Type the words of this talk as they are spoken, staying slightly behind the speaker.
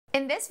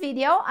In this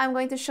video, I'm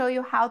going to show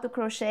you how to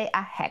crochet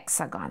a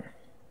hexagon.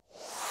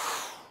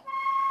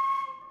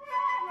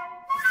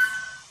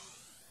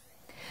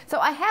 So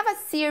I have a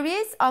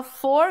series of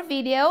 4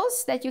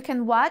 videos that you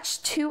can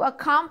watch to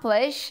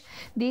accomplish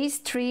these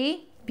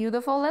 3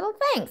 beautiful little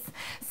things.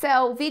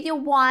 So video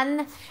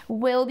 1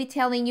 will be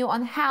telling you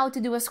on how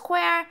to do a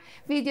square,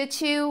 video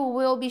 2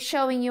 will be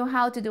showing you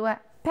how to do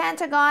a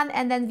pentagon,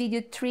 and then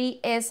video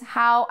 3 is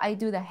how I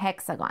do the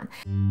hexagon.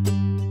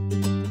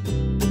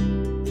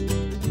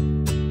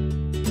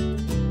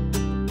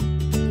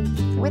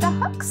 With a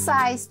hook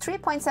size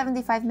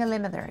 3.75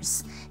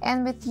 millimeters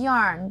and with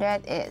yarn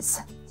that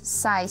is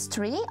size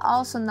 3,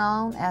 also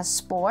known as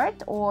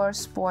sport or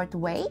sport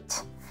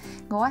weight,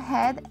 go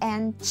ahead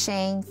and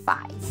chain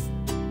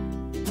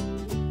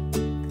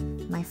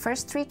 5. My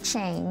first 3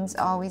 chains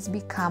always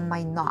become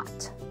my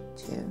knot.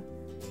 2,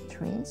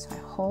 3, so I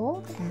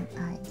hold and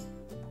I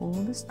pull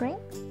the string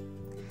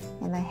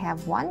and I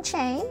have 1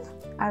 chain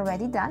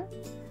already done.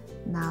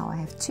 Now I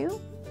have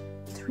 2,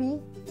 3,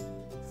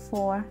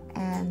 4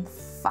 and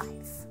 5.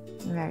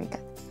 Very good.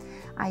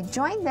 I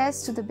join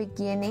this to the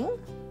beginning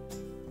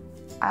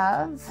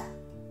of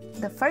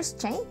the first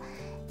chain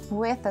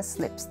with a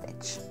slip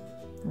stitch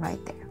right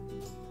there.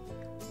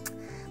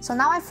 So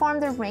now I form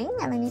the ring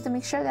and I need to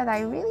make sure that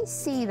I really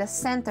see the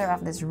center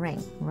of this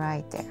ring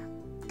right there.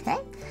 Okay,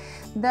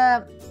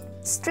 the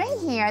string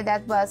here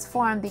that was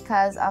formed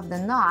because of the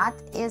knot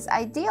is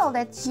ideal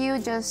that you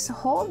just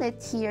hold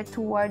it here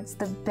towards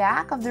the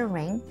back of the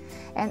ring,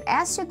 and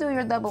as you do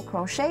your double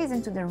crochets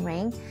into the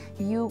ring,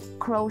 you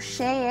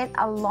crochet it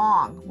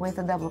along with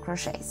the double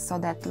crochets so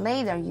that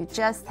later you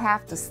just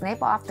have to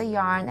snip off the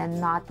yarn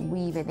and not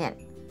weave it in.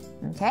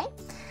 Okay,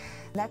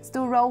 let's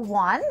do row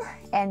 1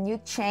 and you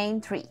chain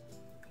 3.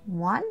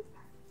 1,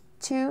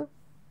 2,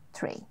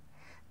 3.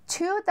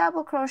 2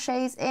 double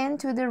crochets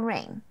into the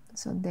ring.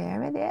 So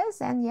there it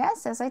is, and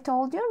yes, as I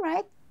told you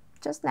right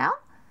just now,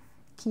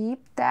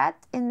 keep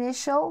that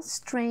initial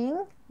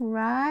string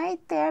right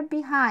there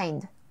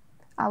behind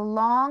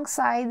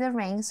alongside the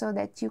ring so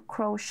that you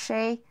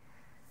crochet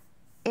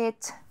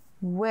it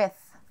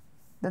with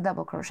the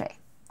double crochet.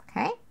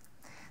 Okay,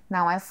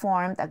 now I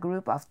formed a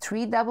group of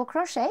 3 double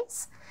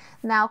crochets.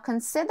 Now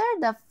consider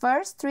the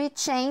first 3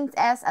 chains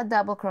as a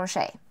double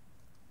crochet.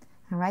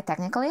 All right,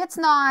 technically it's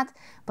not,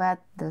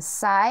 but the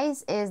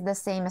size is the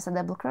same as a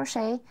double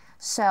crochet,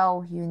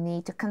 so you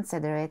need to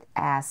consider it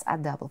as a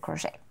double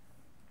crochet.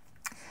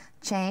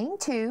 Chain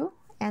 2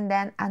 and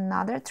then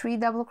another 3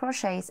 double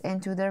crochets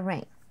into the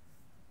ring.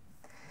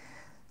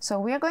 So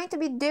we're going to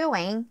be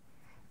doing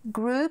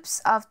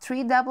groups of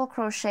 3 double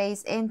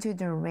crochets into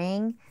the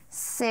ring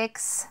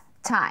 6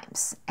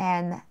 times,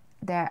 and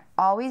there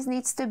always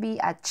needs to be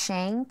a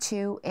chain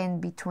 2 in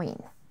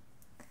between.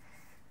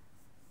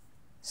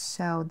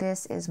 So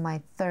this is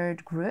my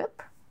 3rd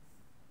group.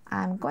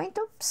 I'm going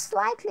to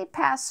slightly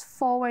pass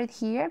forward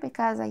here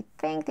because I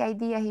think the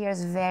idea here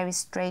is very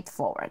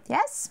straightforward.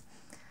 Yes?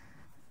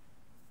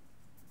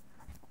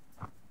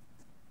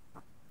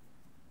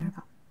 There we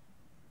go.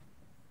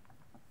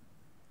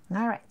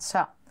 All right,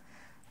 so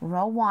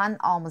row 1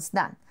 almost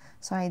done.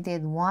 So I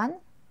did 1,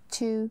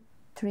 2,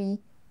 3,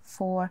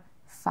 4,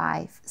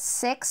 5,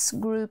 6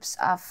 groups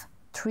of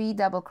 3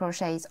 double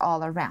crochets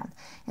all around.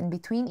 And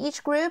between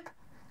each group,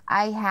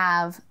 I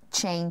have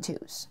chain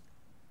 2s.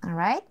 All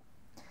right,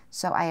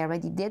 so I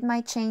already did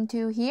my chain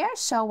 2 here.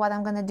 So what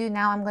I'm going to do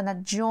now, I'm going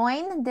to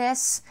join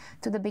this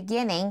to the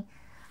beginning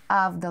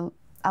of the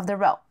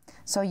row.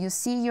 So you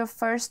see your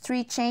first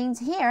 3 chains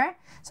here.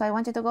 So I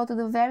want you to go to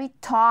the very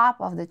top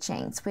of the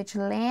chains, which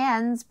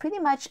lands pretty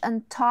much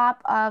on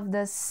top of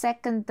the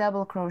 2nd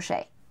double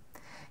crochet.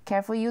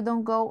 Careful you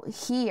don't go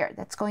here,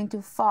 that's going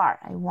too far.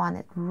 I want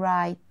it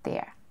right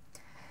there.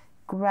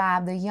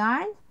 Grab the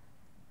yarn,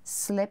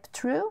 slip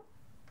through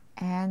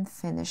and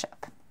finish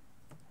up.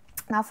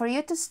 Now for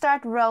you to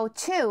start row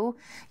 2,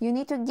 you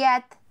need to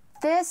get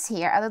this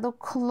here a little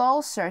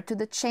closer to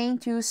the chain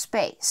 2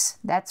 space.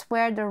 That's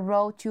where the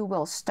row 2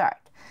 will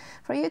start.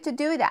 For you to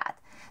do that,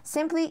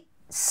 simply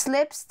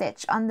slip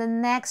stitch on the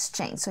next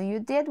chain. So you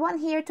did one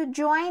here to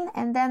join,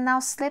 and then now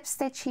slip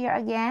stitch here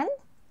again,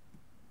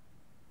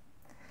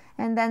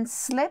 and then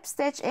slip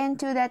stitch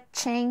into that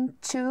chain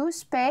 2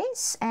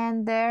 space,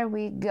 and there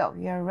we go.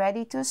 You're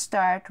ready to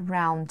start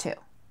round 2.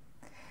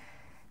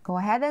 Go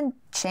ahead and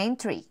chain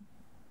 3.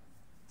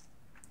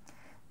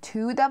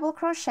 2 double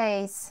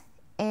crochets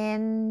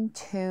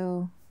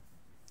into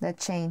the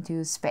chain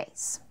 2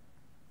 space.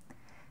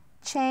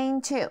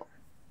 Chain 2.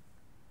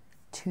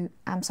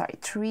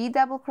 3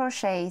 double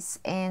crochets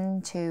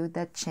into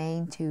the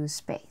chain 2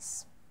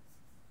 space.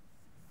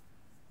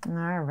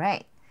 All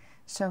right,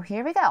 so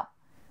here we go.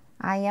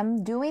 I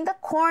am doing the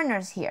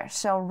corners here.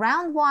 So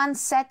round 1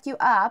 set you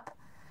up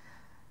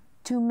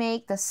to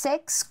make the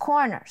 6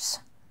 corners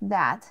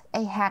that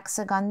a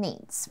hexagon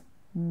needs.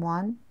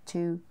 1,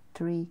 2,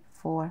 3,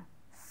 4,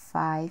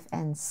 5,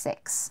 and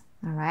 6.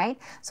 All right,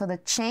 so the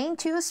chain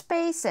 2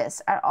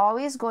 spaces are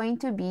always going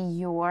to be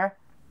your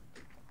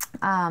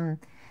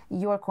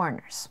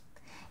corners.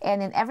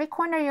 And in every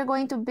corner, you're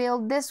going to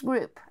build this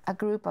group, a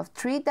group of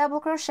 3 double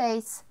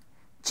crochets,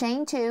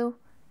 chain 2,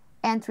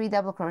 and 3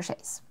 double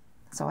crochets.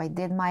 So I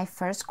did my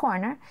first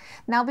corner.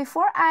 Now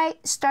before I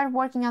start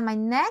working on my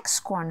next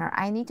corner,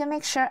 I need to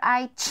make sure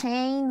I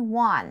chain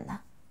 1.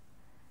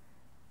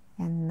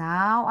 And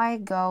now I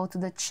go to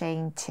the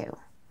chain 2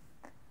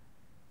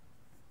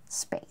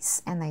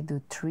 space and I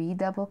do 3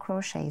 double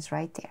crochets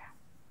right there.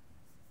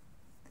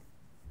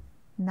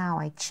 Now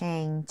I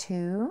chain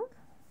 2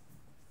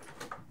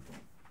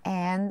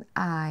 and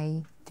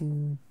I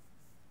do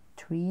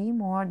 3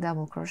 more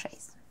double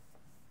crochets.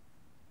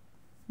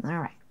 All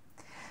right.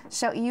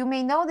 So you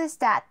may notice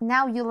that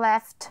now you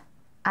left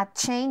a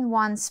chain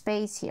 1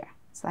 space here.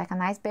 It's like a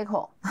nice big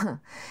hole.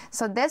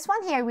 So this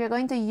one here, we're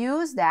going to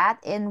use that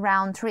in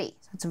round 3.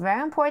 So it's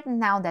very important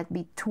now that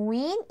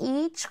between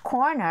each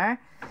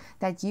corner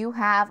that you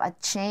have a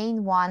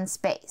chain 1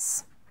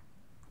 space.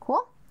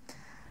 Cool?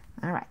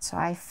 All right, so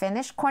I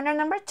finished corner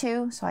number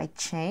 2. So I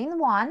chain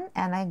 1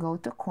 and I go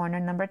to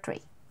corner number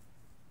 3.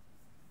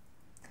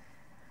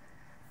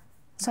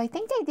 So I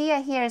think the idea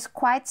here is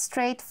quite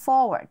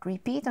straightforward.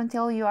 Repeat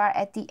until you are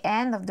at the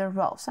end of the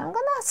row. So I'm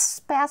gonna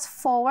pass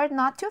forward,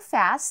 not too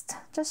fast,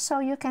 just so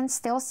you can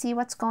still see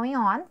what's going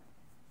on.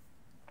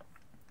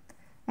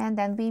 And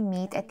then we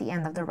meet at the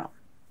end of the row.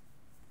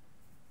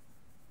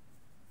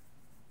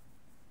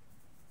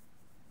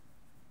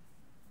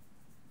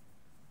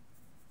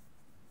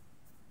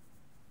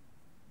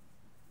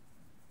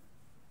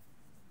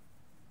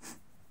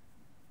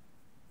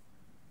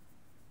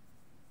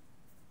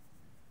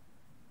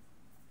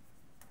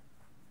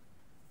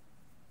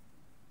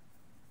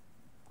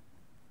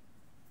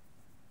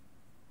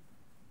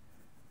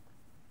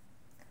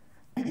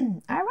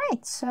 All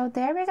right, so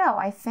there we go.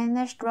 I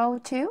finished row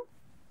 2.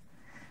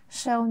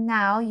 So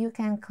now you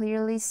can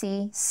clearly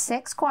see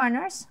 6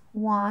 corners.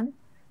 1,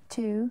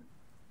 2,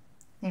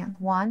 and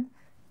 1,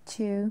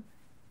 2,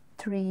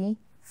 3,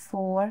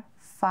 4,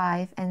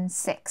 5, and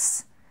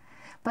 6.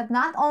 But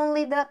not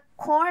only the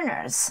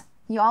corners,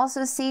 you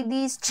also see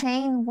these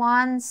chain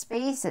 1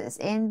 spaces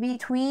in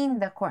between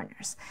the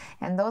corners.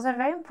 And those are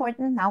very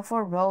important now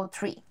for row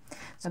 3.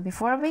 So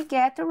before we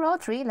get to row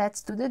 3,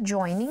 let's do the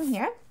joining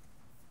here.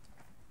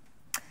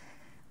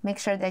 Make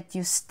sure that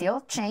you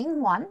still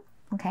chain 1,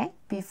 okay,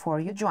 before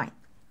you join.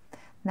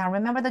 Now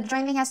remember, the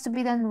joining has to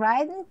be done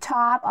right on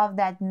top of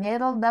that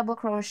middle double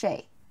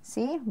crochet.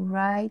 See,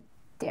 right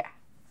there.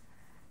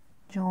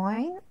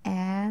 Join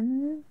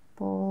and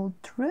pull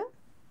through.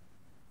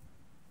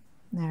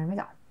 There we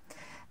go.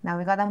 Now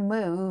we gotta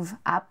move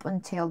up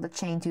until the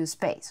chain 2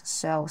 space.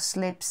 So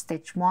slip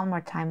stitch one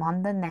more time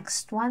on the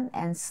next one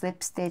and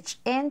slip stitch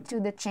into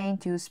the chain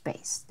 2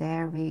 space.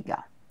 There we go.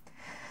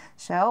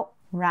 So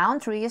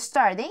round 3 is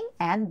starting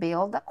and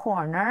build a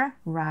corner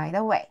right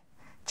away.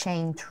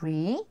 Chain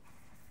 3,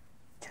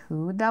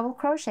 2 double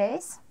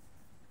crochets,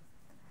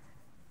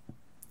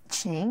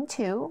 chain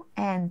 2,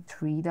 and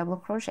 3 double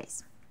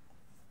crochets.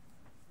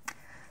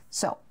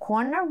 So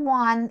corner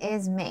 1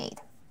 is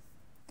made.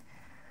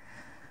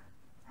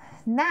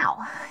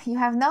 Now you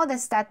have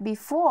noticed that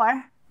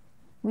before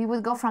we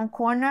would go from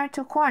corner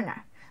to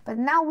corner. But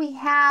now we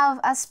have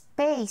a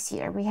space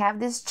here. We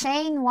have this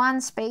chain 1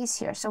 space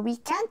here. So we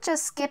can't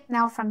just skip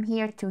now from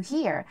here to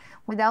here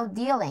without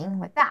dealing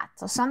with that.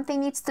 So something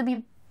needs to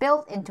be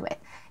built into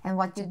it. And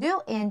what you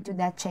do into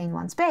that chain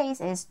 1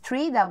 space is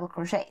 3 double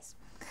crochets.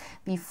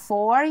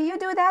 Before you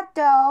do that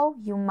though,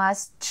 you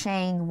must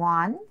chain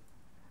 1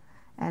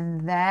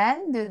 and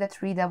then do the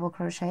 3 double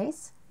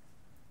crochets.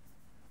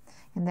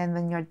 And then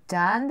when you're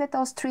done with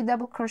those 3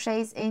 double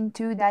crochets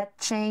into that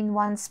chain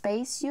 1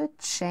 space, you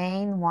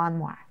chain 1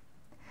 more.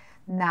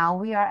 Now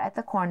we are at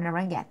the corner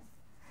again.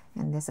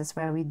 And this is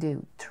where we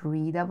do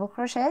 3 double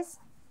crochets.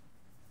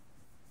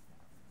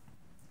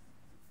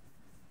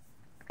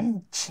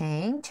 And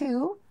chain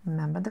 2.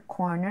 Remember the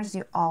corners,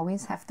 you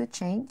always have to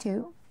chain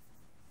 2.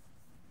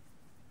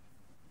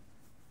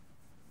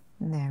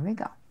 And there we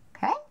go.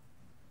 Okay?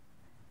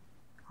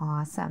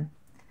 Awesome.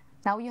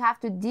 Now you have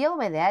to deal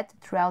with it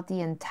throughout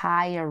the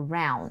entire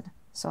round.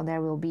 So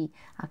there will be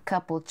a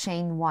couple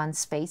chain 1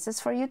 spaces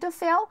for you to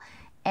fill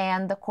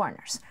and the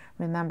corners.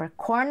 Remember,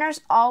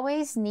 corners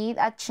always need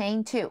a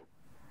chain 2.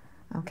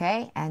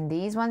 Okay, and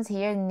these ones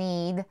here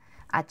need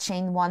a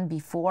chain 1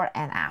 before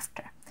and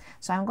after.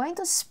 So I'm going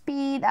to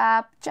speed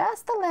up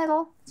just a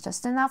little,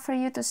 just enough for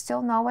you to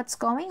still know what's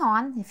going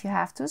on. If you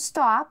have to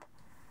stop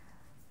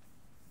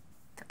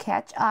to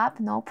catch up,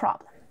 no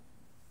problem.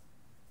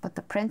 But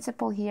the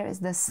principle here is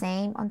the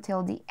same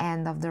until the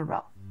end of the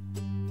row.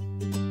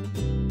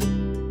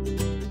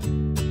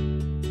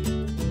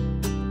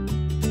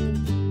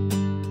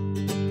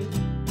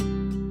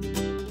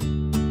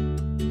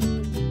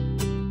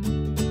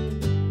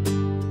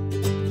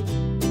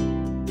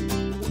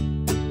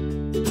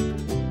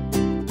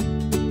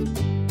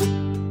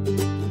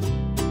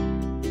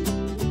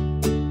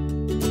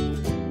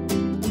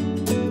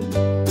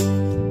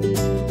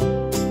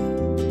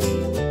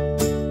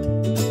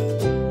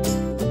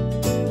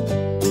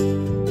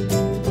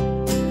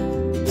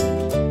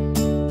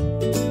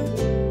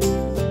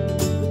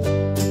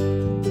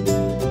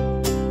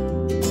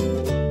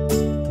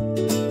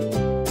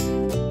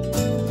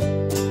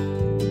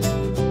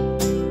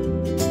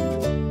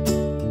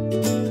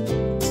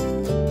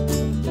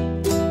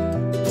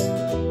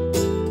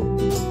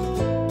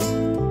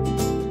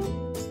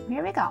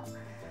 So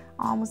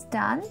almost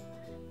done.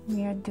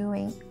 We are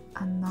doing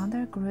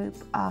another group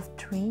of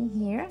 3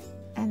 here,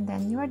 and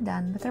then you are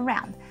done with a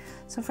round.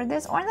 So for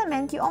this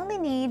ornament you only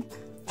need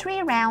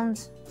 3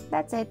 rounds.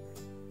 That's it.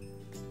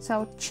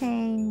 So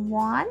chain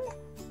 1,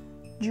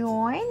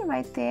 join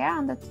right there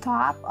on the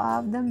top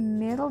of the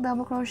middle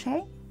double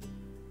crochet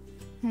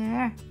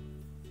there,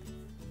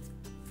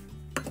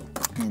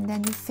 and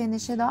then you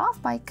finish it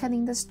off by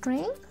cutting the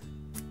string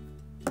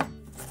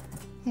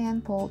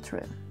and pull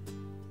through.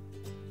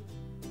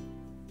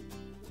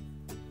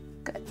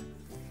 Good.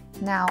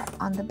 Now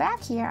on the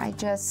back here I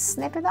just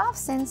snip it off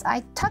since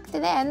I tucked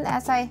it in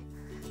as I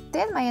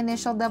did my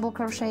initial double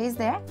crochets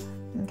there.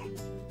 Okay,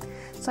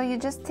 so you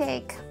just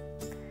take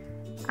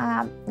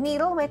a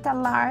needle with a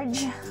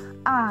large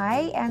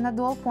eye and a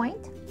dual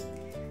point,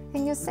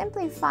 and you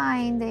simply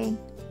find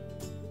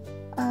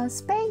a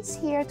space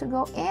here to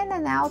go in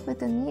and out with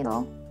the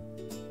needle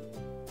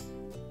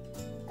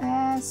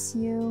as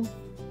you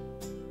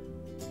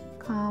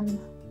come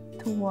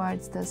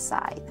towards the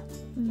side.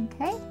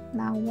 Okay,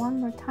 now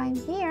one more time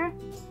here,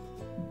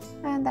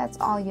 and that's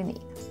all you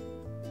need.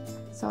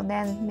 So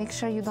then make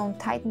sure you don't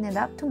tighten it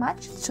up too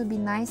much. It should be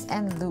nice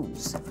and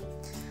loose.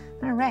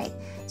 All right,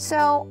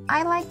 so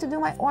I like to do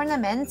my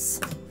ornaments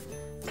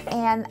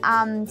and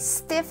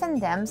stiffen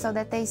them so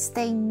that they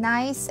stay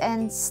nice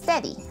and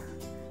steady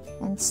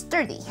and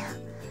sturdy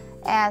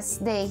as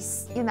they,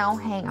 you know,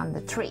 hang on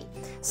the tree.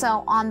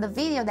 So on the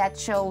video that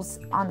shows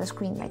on the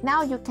screen right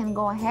now, you can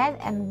go ahead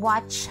and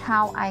watch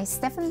how I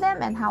stiffen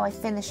them and how I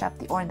finish up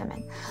the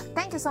ornament.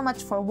 Thank you so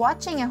much for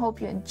watching. I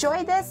hope you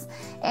enjoyed this,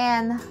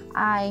 and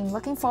I'm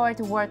looking forward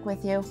to work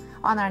with you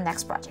on our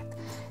next project.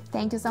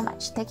 Thank you so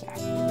much. Take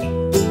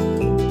care.